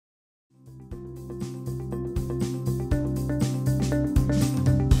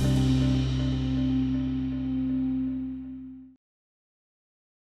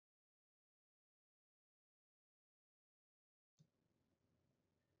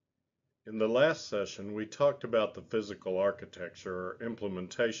In the last session, we talked about the physical architecture or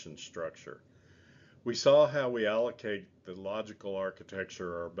implementation structure. We saw how we allocate the logical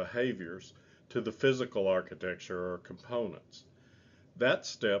architecture or behaviors to the physical architecture or components. That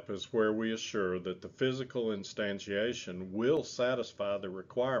step is where we assure that the physical instantiation will satisfy the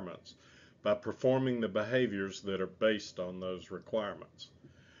requirements by performing the behaviors that are based on those requirements.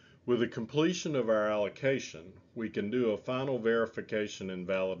 With the completion of our allocation, we can do a final verification and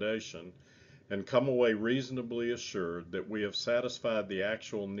validation and come away reasonably assured that we have satisfied the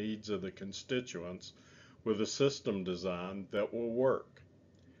actual needs of the constituents with a system design that will work.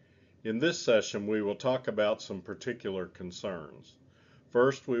 In this session, we will talk about some particular concerns.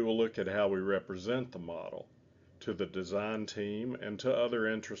 First, we will look at how we represent the model to the design team and to other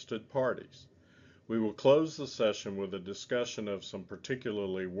interested parties. We will close the session with a discussion of some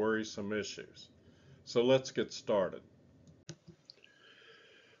particularly worrisome issues. So let's get started.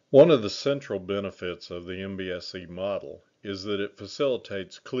 One of the central benefits of the MBSE model is that it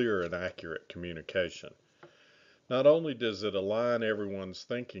facilitates clear and accurate communication. Not only does it align everyone's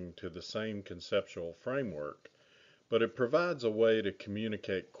thinking to the same conceptual framework, but it provides a way to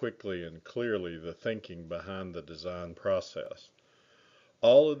communicate quickly and clearly the thinking behind the design process.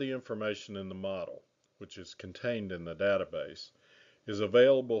 All of the information in the model, which is contained in the database, is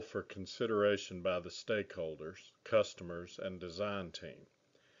available for consideration by the stakeholders, customers, and design team.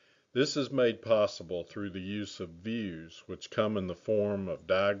 This is made possible through the use of views, which come in the form of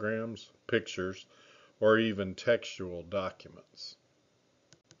diagrams, pictures, or even textual documents.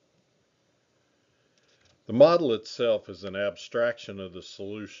 The model itself is an abstraction of the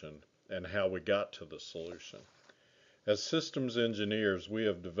solution and how we got to the solution. As systems engineers, we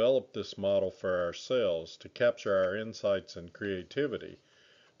have developed this model for ourselves to capture our insights and creativity,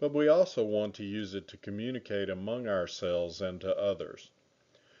 but we also want to use it to communicate among ourselves and to others.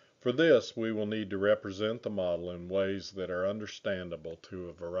 For this, we will need to represent the model in ways that are understandable to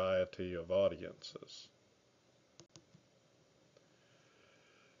a variety of audiences.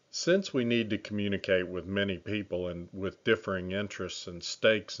 Since we need to communicate with many people and with differing interests and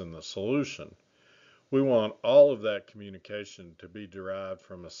stakes in the solution, we want all of that communication to be derived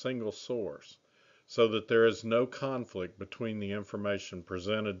from a single source so that there is no conflict between the information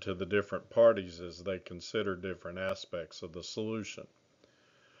presented to the different parties as they consider different aspects of the solution.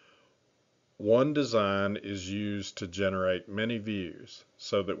 One design is used to generate many views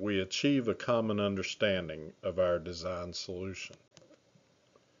so that we achieve a common understanding of our design solution.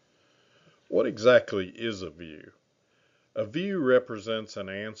 What exactly is a view? A view represents an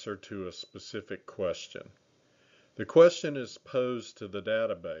answer to a specific question. The question is posed to the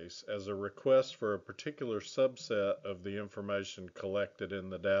database as a request for a particular subset of the information collected in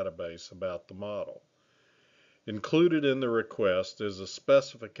the database about the model. Included in the request is a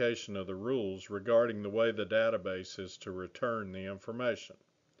specification of the rules regarding the way the database is to return the information.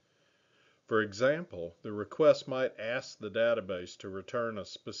 For example, the request might ask the database to return a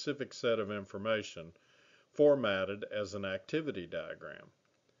specific set of information formatted as an activity diagram.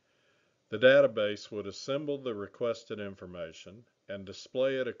 The database would assemble the requested information and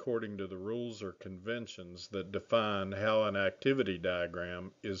display it according to the rules or conventions that define how an activity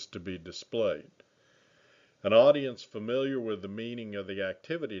diagram is to be displayed. An audience familiar with the meaning of the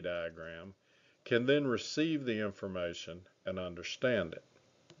activity diagram can then receive the information and understand it.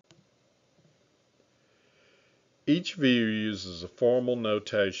 Each view uses a formal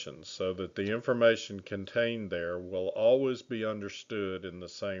notation so that the information contained there will always be understood in the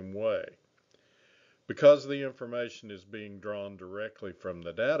same way. Because the information is being drawn directly from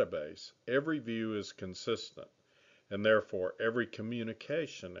the database, every view is consistent, and therefore every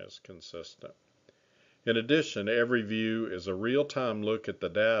communication is consistent. In addition, every view is a real-time look at the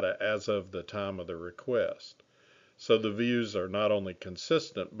data as of the time of the request. So the views are not only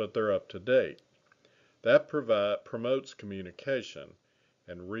consistent, but they're up to date. That promotes communication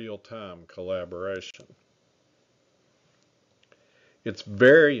and real-time collaboration. It's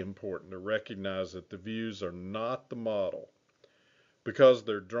very important to recognize that the views are not the model. Because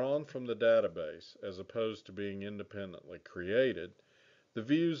they're drawn from the database as opposed to being independently created, the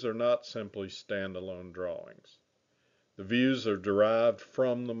views are not simply standalone drawings. The views are derived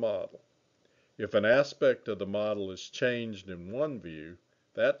from the model. If an aspect of the model is changed in one view,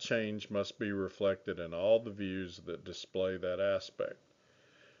 that change must be reflected in all the views that display that aspect.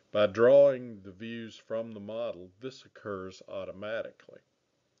 By drawing the views from the model, this occurs automatically.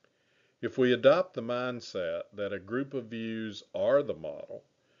 If we adopt the mindset that a group of views are the model,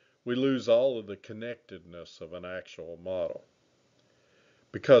 we lose all of the connectedness of an actual model.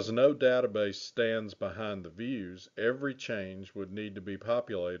 Because no database stands behind the views, every change would need to be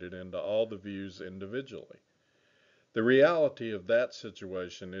populated into all the views individually. The reality of that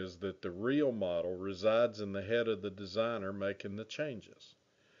situation is that the real model resides in the head of the designer making the changes.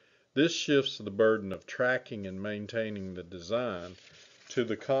 This shifts the burden of tracking and maintaining the design to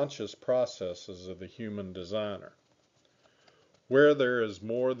the conscious processes of the human designer. Where there is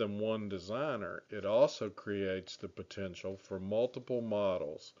more than one designer, it also creates the potential for multiple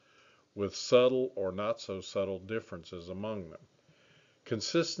models with subtle or not so subtle differences among them.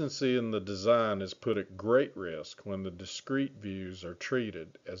 Consistency in the design is put at great risk when the discrete views are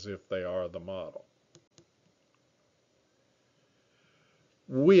treated as if they are the model.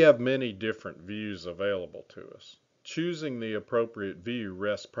 We have many different views available to us. Choosing the appropriate view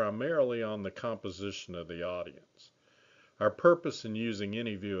rests primarily on the composition of the audience. Our purpose in using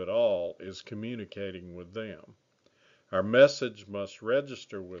any view at all is communicating with them. Our message must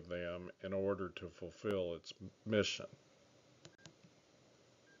register with them in order to fulfill its mission.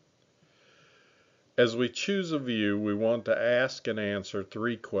 As we choose a view, we want to ask and answer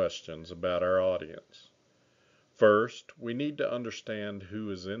three questions about our audience. First, we need to understand who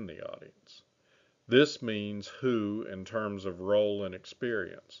is in the audience. This means who in terms of role and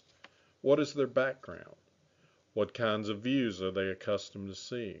experience. What is their background? What kinds of views are they accustomed to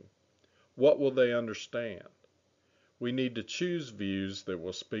seeing? What will they understand? We need to choose views that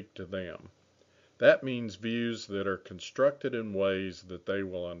will speak to them. That means views that are constructed in ways that they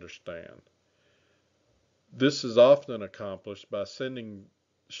will understand. This is often accomplished by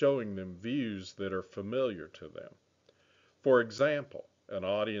showing them views that are familiar to them. For example, an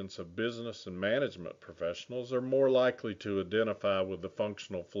audience of business and management professionals are more likely to identify with the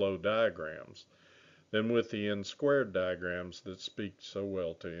functional flow diagrams than with the n-squared diagrams that speak so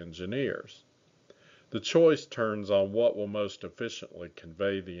well to engineers. The choice turns on what will most efficiently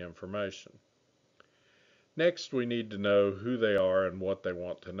convey the information. Next, we need to know who they are and what they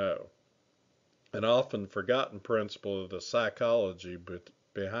want to know. An often forgotten principle of the psychology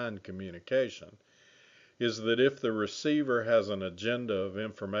behind communication is that if the receiver has an agenda of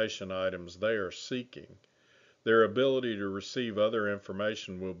information items they are seeking, their ability to receive other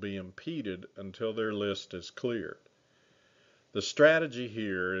information will be impeded until their list is cleared. The strategy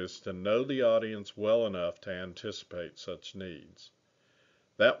here is to know the audience well enough to anticipate such needs.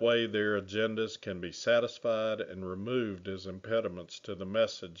 That way their agendas can be satisfied and removed as impediments to the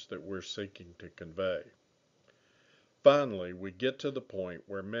message that we're seeking to convey. Finally, we get to the point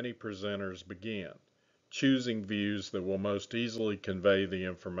where many presenters begin, choosing views that will most easily convey the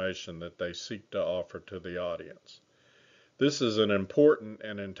information that they seek to offer to the audience. This is an important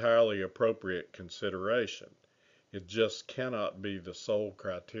and entirely appropriate consideration. It just cannot be the sole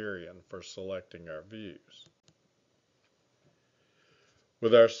criterion for selecting our views.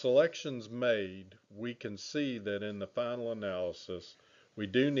 With our selections made, we can see that in the final analysis, we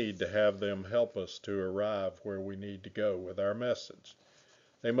do need to have them help us to arrive where we need to go with our message.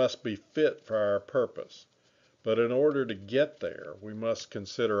 They must be fit for our purpose, but in order to get there, we must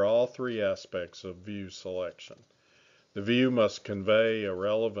consider all three aspects of view selection. The view must convey a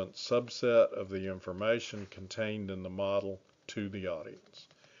relevant subset of the information contained in the model to the audience.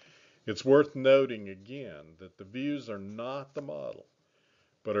 It's worth noting again that the views are not the model,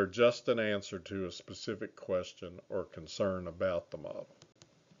 but are just an answer to a specific question or concern about the model.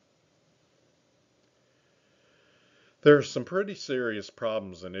 There are some pretty serious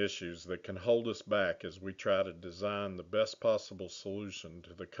problems and issues that can hold us back as we try to design the best possible solution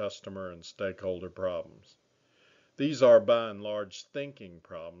to the customer and stakeholder problems. These are by and large thinking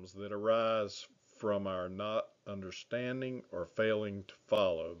problems that arise from our not understanding or failing to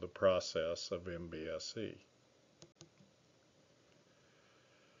follow the process of MBSE.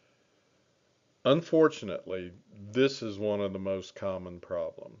 Unfortunately, this is one of the most common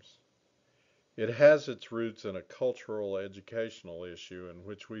problems. It has its roots in a cultural educational issue in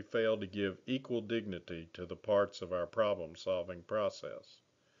which we fail to give equal dignity to the parts of our problem-solving process.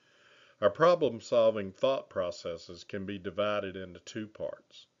 Our problem-solving thought processes can be divided into two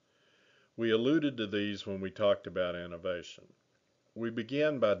parts. We alluded to these when we talked about innovation. We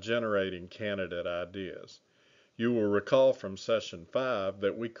begin by generating candidate ideas. You will recall from session 5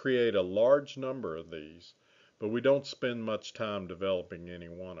 that we create a large number of these, but we don't spend much time developing any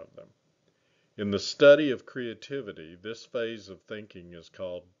one of them. In the study of creativity, this phase of thinking is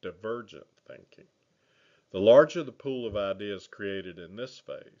called divergent thinking. The larger the pool of ideas created in this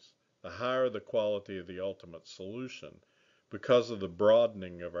phase, the higher the quality of the ultimate solution because of the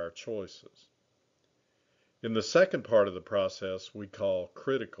broadening of our choices. In the second part of the process we call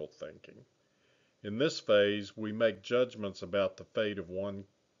critical thinking. In this phase, we make judgments about the fate of one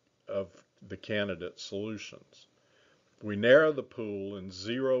of the candidate solutions. We narrow the pool and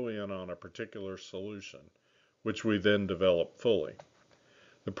zero in on a particular solution, which we then develop fully.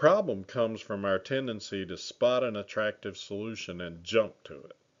 The problem comes from our tendency to spot an attractive solution and jump to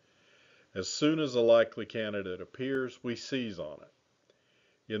it. As soon as a likely candidate appears, we seize on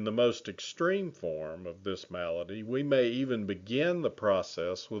it. In the most extreme form of this malady, we may even begin the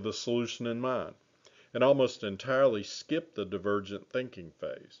process with a solution in mind, and almost entirely skip the divergent thinking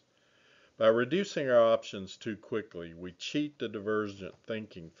phase. By reducing our options too quickly, we cheat the divergent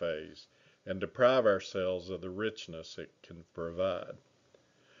thinking phase and deprive ourselves of the richness it can provide.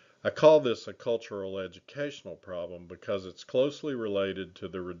 I call this a cultural educational problem because it's closely related to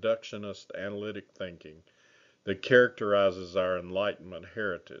the reductionist analytic thinking that characterizes our Enlightenment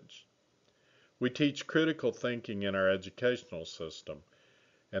heritage. We teach critical thinking in our educational system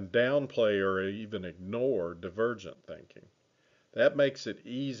and downplay or even ignore divergent thinking. That makes it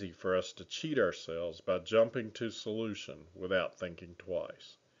easy for us to cheat ourselves by jumping to solution without thinking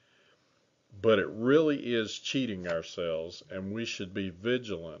twice. But it really is cheating ourselves, and we should be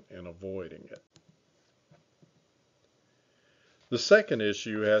vigilant in avoiding it. The second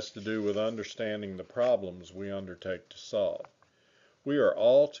issue has to do with understanding the problems we undertake to solve. We are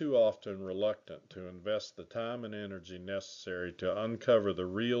all too often reluctant to invest the time and energy necessary to uncover the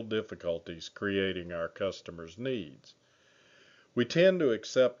real difficulties creating our customers' needs. We tend to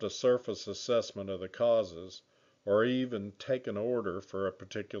accept a surface assessment of the causes or even take an order for a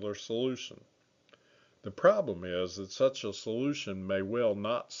particular solution. The problem is that such a solution may well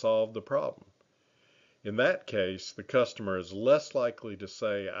not solve the problem. In that case, the customer is less likely to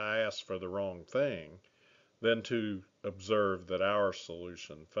say, "I asked for the wrong thing," than to observe that our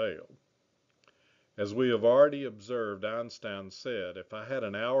solution failed. As we have already observed, Einstein said, "If I had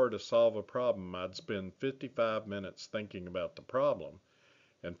an hour to solve a problem, I'd spend 55 minutes thinking about the problem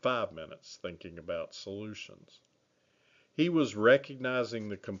and 5 minutes thinking about solutions." He was recognizing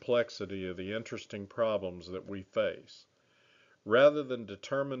the complexity of the interesting problems that we face. Rather than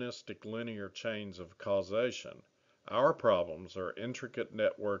deterministic linear chains of causation, our problems are intricate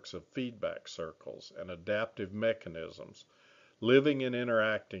networks of feedback circles and adaptive mechanisms, living and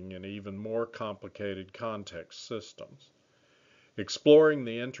interacting in even more complicated context systems. Exploring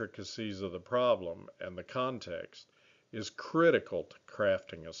the intricacies of the problem and the context is critical to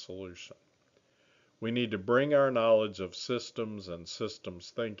crafting a solution. We need to bring our knowledge of systems and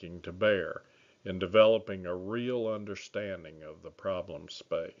systems thinking to bear in developing a real understanding of the problem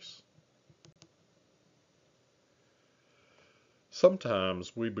space.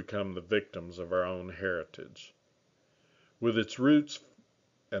 Sometimes we become the victims of our own heritage. With its roots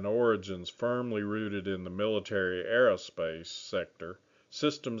and origins firmly rooted in the military aerospace sector,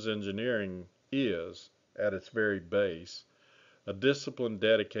 systems engineering is, at its very base, a discipline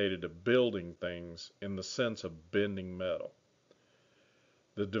dedicated to building things in the sense of bending metal.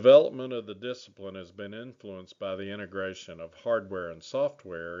 The development of the discipline has been influenced by the integration of hardware and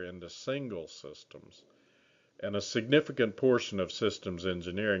software into single systems, and a significant portion of systems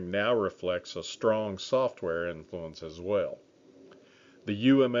engineering now reflects a strong software influence as well. The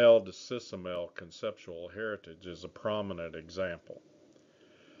UML to SysML conceptual heritage is a prominent example.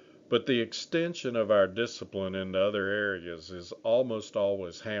 But the extension of our discipline into other areas is almost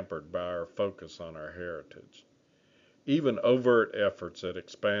always hampered by our focus on our heritage. Even overt efforts at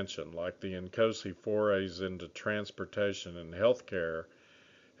expansion, like the NCOSE forays into transportation and healthcare,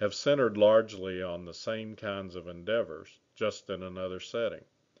 have centered largely on the same kinds of endeavors, just in another setting.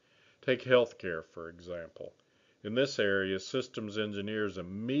 Take healthcare, for example. In this area, systems engineers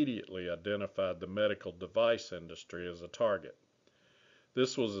immediately identified the medical device industry as a target.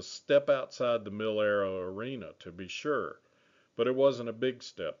 This was a step outside the mil-aero arena, to be sure, but it wasn't a big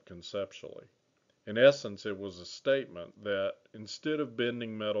step conceptually. In essence, it was a statement that instead of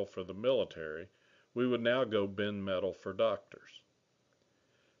bending metal for the military, we would now go bend metal for doctors.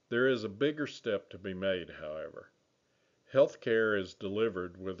 There is a bigger step to be made, however. Healthcare is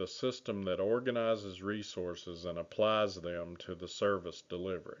delivered with a system that organizes resources and applies them to the service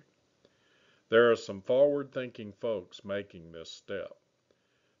delivery. There are some forward-thinking folks making this step.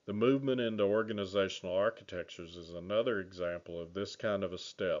 The movement into organizational architectures is another example of this kind of a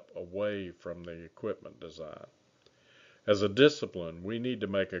step away from the equipment design. As a discipline, we need to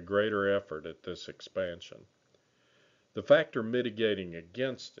make a greater effort at this expansion. The factor mitigating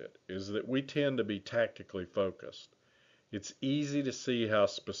against it is that we tend to be tactically focused. It's easy to see how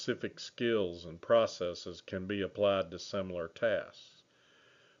specific skills and processes can be applied to similar tasks.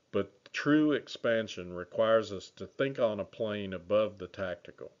 But true expansion requires us to think on a plane above the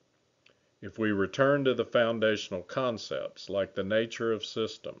tactical. If we return to the foundational concepts, like the nature of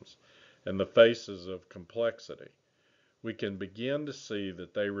systems and the faces of complexity, we can begin to see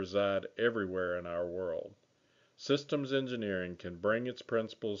that they reside everywhere in our world. Systems engineering can bring its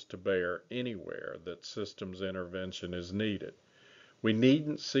principles to bear anywhere that systems intervention is needed. We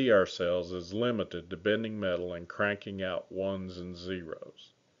needn't see ourselves as limited to bending metal and cranking out ones and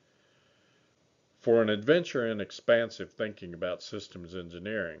zeros. For an adventure in expansive thinking about systems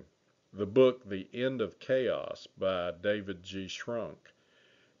engineering, the book The End of Chaos by David G. Shrunk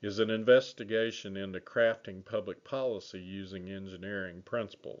is an investigation into crafting public policy using engineering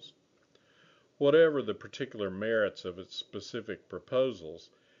principles. Whatever the particular merits of its specific proposals,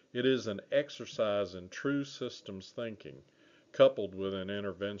 it is an exercise in true systems thinking, coupled with an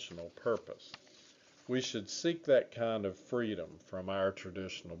interventional purpose. We should seek that kind of freedom from our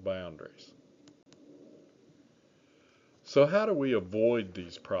traditional boundaries. So how do we avoid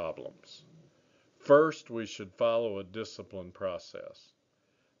these problems? First, we should follow a disciplined process.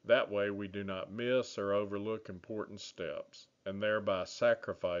 That way we do not miss or overlook important steps and thereby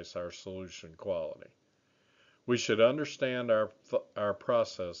sacrifice our solution quality. We should understand our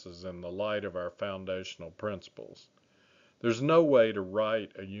processes in the light of our foundational principles. There's no way to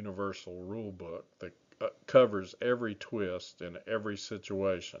write a universal rule book that covers every twist in every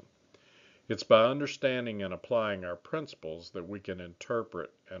situation. It's by understanding and applying our principles that we can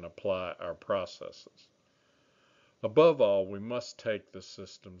interpret and apply our processes. Above all, we must take the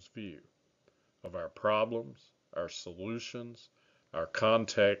systems view of our problems, our solutions, our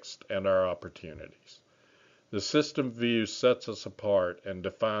context, and our opportunities. The system view sets us apart and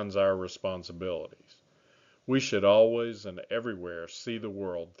defines our responsibilities. We should always and everywhere see the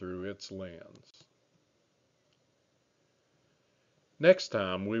world through its lens. Next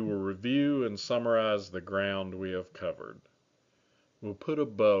time, we will review and summarize the ground we have covered. We'll put a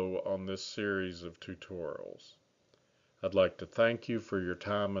bow on this series of tutorials. I'd like to thank you for your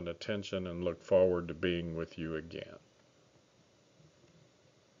time and attention and look forward to being with you again.